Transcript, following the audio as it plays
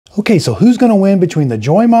Okay, so who's gonna win between the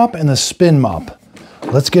JoyMoop and the spin mop?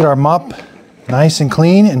 Let's get our mop nice and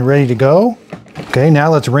clean and ready to go. Okay,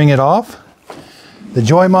 now let's wring it off. The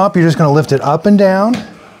JoyMoop, you're just gonna lift it up and down.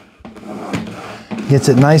 Gets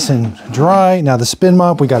it nice and dry. Now the spin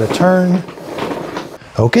mop, we gotta turn.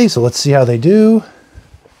 Okay, so let's see how they do.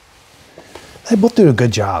 They both do a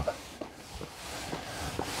good job.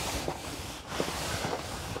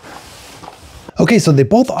 Okay, so they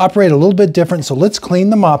both operate a little bit different, so let's clean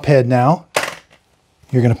the mop head now.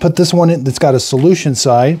 You're gonna put this one in that's got a solution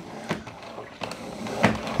side.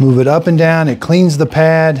 Move it up and down, it cleans the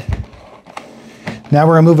pad. Now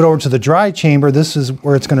we're gonna move it over to the dry chamber. This is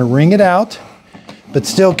where it's gonna wring it out, but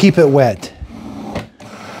still keep it wet.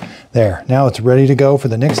 There, now it's ready to go for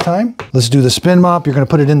the next time. Let's do the spin mop. You're gonna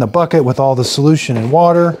put it in the bucket with all the solution and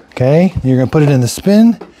water, okay? You're gonna put it in the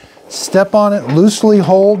spin. Step on it, loosely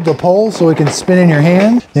hold the pole so it can spin in your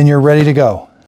hand, then you're ready to go.